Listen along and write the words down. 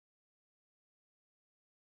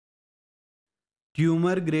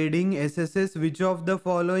Tumor grading assesses which of the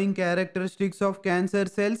following characteristics of cancer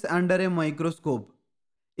cells under a microscope.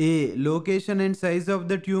 A. Location and size of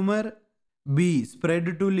the tumor. B.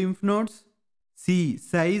 Spread to lymph nodes. C.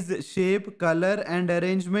 Size, shape, color and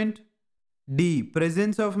arrangement. D.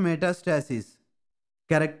 Presence of metastasis.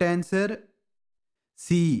 Correct answer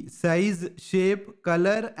C. Size, shape,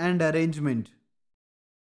 color and arrangement.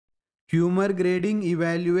 Tumor grading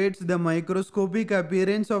evaluates the microscopic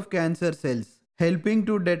appearance of cancer cells, helping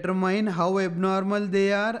to determine how abnormal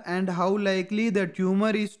they are and how likely the tumor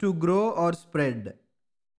is to grow or spread.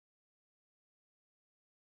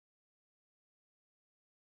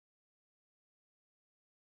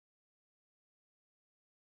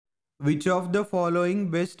 Which of the following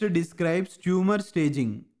best describes tumor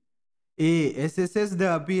staging? A. Assesses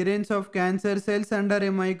the appearance of cancer cells under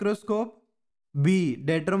a microscope. B.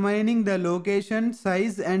 Determining the location,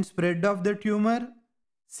 size and spread of the tumor.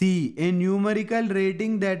 C. A numerical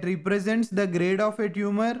rating that represents the grade of a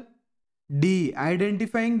tumor. D.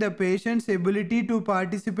 Identifying the patient's ability to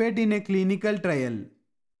participate in a clinical trial.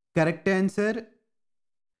 Correct answer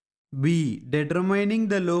B. Determining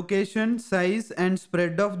the location, size and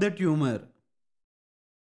spread of the tumor.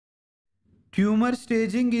 Tumor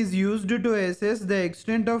staging is used to assess the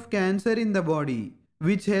extent of cancer in the body,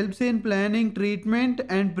 which helps in planning treatment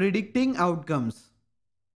and predicting outcomes.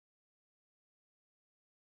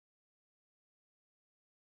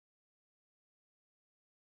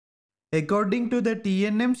 According to the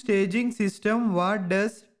TNM staging system, what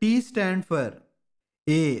does T stand for?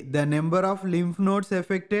 A. The number of lymph nodes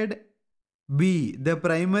affected. B. The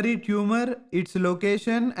primary tumor, its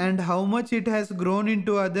location and how much it has grown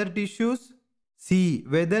into other tissues. C.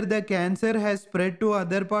 Whether the cancer has spread to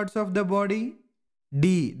other parts of the body.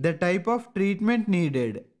 D. The type of treatment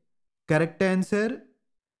needed. Correct answer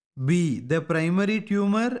B. The primary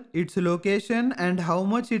tumor, its location and how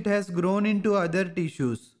much it has grown into other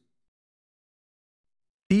tissues.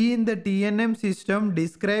 T in the TNM system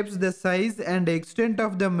describes the size and extent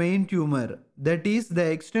of the main tumor, that is, the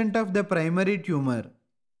extent of the primary tumor.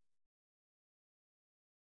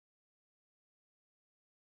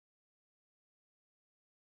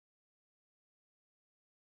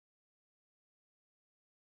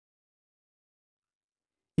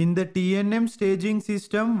 In the TNM staging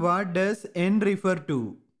system, what does N refer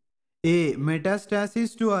to? A.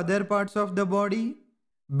 Metastasis to other parts of the body.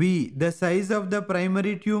 B. The size of the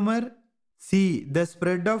primary tumor. C. The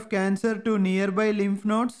spread of cancer to nearby lymph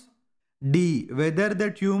nodes. D. Whether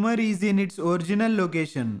the tumor is in its original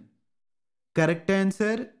location. Correct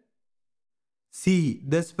answer C.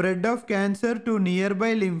 The spread of cancer to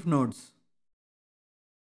nearby lymph nodes.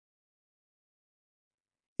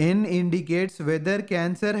 N indicates whether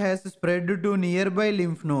cancer has spread to nearby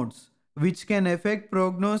lymph nodes, which can affect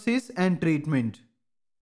prognosis and treatment.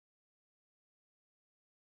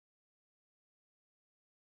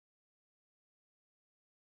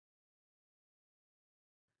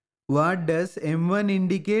 What does M1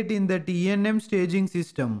 indicate in the TNM staging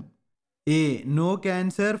system? A. No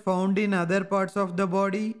cancer found in other parts of the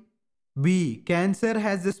body. B. Cancer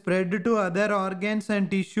has spread to other organs and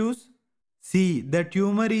tissues. C. The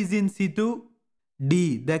tumor is in situ.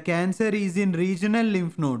 D. The cancer is in regional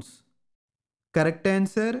lymph nodes. Correct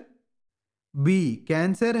answer B.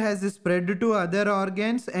 Cancer has spread to other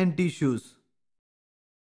organs and tissues.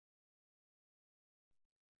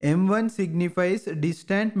 M1 signifies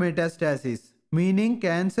distant metastasis, meaning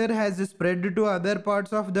cancer has spread to other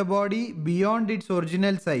parts of the body beyond its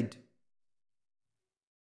original site.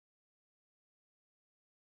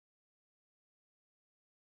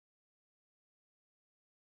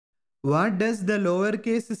 What does the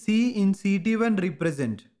lowercase c in CT1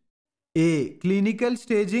 represent? A. Clinical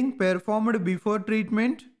staging performed before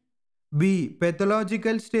treatment. B.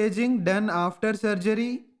 Pathological staging done after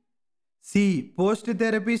surgery. C.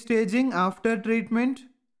 Post-therapy staging after treatment.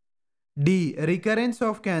 D. Recurrence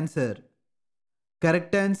of cancer.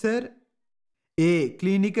 Correct answer A.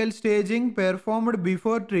 Clinical staging performed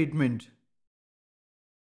before treatment.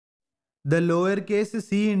 The lowercase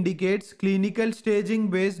c indicates clinical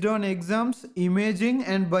staging based on exams, imaging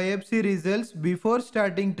and biopsy results before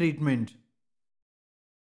starting treatment.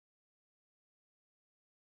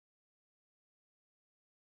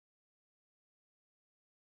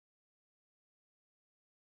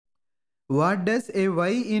 What does a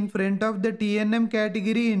Y in front of the TNM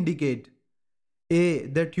category indicate? A.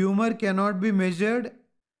 The tumor cannot be measured.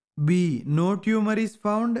 B. No tumor is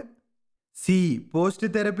found. C.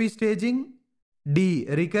 Post-therapy staging. D.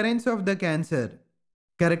 Recurrence of the cancer.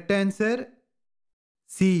 Correct answer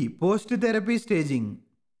C. Post-therapy staging.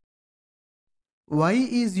 Y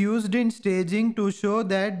is used in staging to show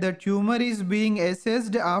that the tumor is being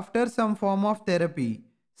assessed after some form of therapy,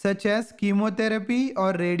 such as chemotherapy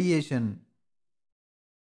or radiation.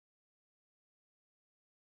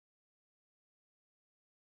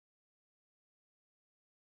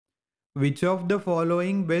 Which of the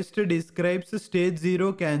following best describes stage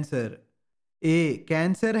 0 cancer? A.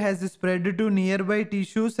 Cancer has spread to nearby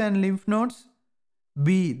tissues and lymph nodes.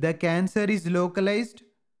 B. The cancer is localized.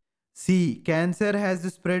 C. Cancer has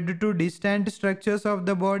spread to distant structures of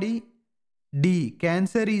the body. D.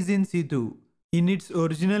 Cancer is in situ, in its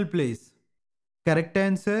original place. Correct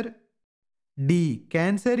answer D.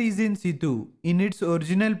 Cancer is in situ, in its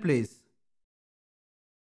original place.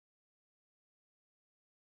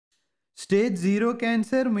 Stage 0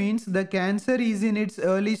 cancer means the cancer is in its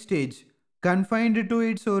early stage, confined to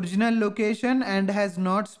its original location and has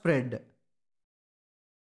not spread.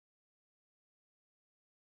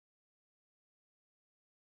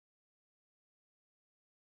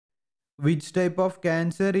 Which type of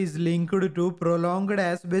cancer is linked to prolonged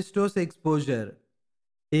asbestos exposure?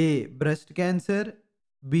 A. Breast cancer.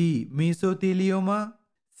 B. Mesothelioma.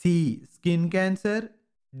 C. Skin cancer.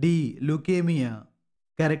 D. Leukemia.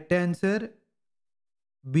 Correct answer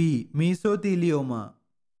B. Mesothelioma.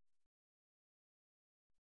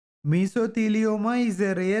 Mesothelioma is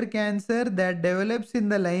a rare cancer that develops in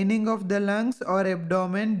the lining of the lungs or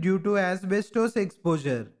abdomen due to asbestos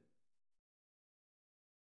exposure.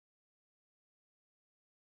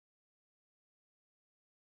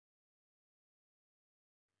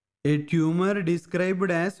 A tumor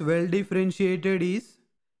described as well differentiated is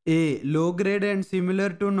A. Low grade and similar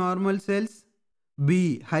to normal cells.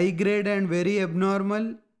 B. High grade and very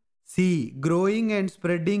abnormal. C. Growing and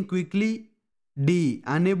spreading quickly. D.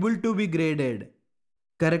 Unable to be graded.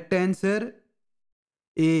 Correct answer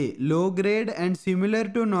A. Low grade and similar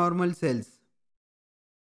to normal cells.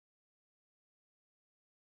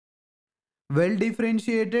 Well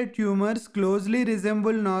differentiated tumors closely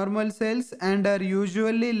resemble normal cells and are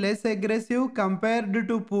usually less aggressive compared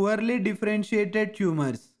to poorly differentiated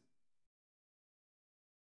tumors.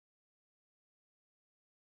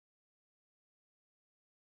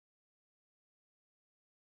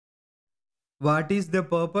 What is the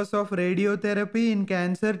purpose of radiotherapy in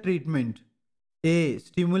cancer treatment? A.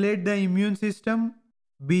 Stimulate the immune system.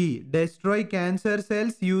 B. Destroy cancer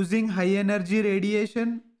cells using high energy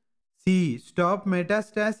radiation. C. Stop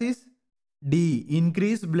metastasis. D.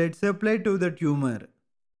 Increase blood supply to the tumor.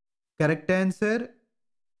 Correct answer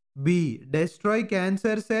B. Destroy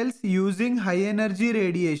cancer cells using high energy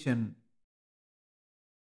radiation.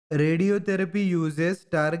 Radiotherapy uses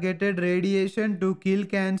targeted radiation to kill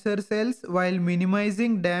cancer cells while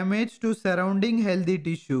minimizing damage to surrounding healthy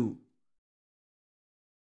tissue.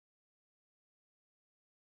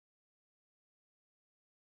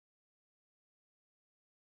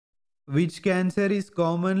 Which cancer is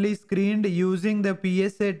commonly screened using the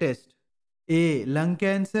PSA test? A. Lung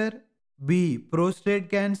cancer. B. Prostate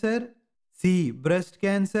cancer. C. Breast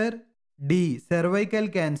cancer. D. Cervical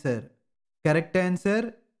cancer. Correct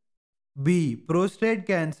answer B. Prostate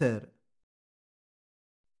cancer.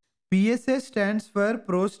 PSA stands for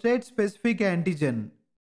prostate specific antigen.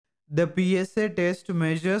 The PSA test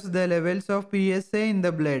measures the levels of PSA in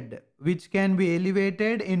the blood, which can be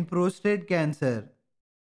elevated in prostate cancer.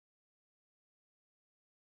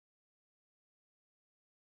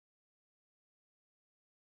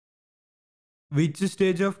 Which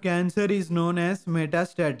stage of cancer is known as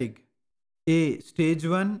metastatic? A. Stage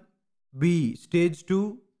 1. B. Stage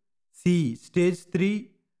 2. C. Stage 3.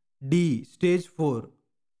 D. Stage 4.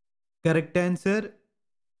 Correct answer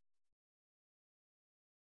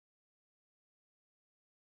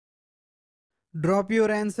Drop your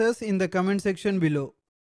answers in the comment section below.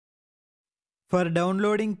 For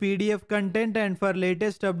downloading PDF content and for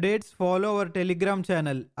latest updates, follow our Telegram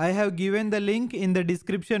channel. I have given the link in the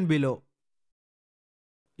description below.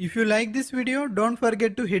 If you like this video, don't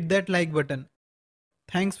forget to hit that like button.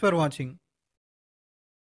 Thanks for watching.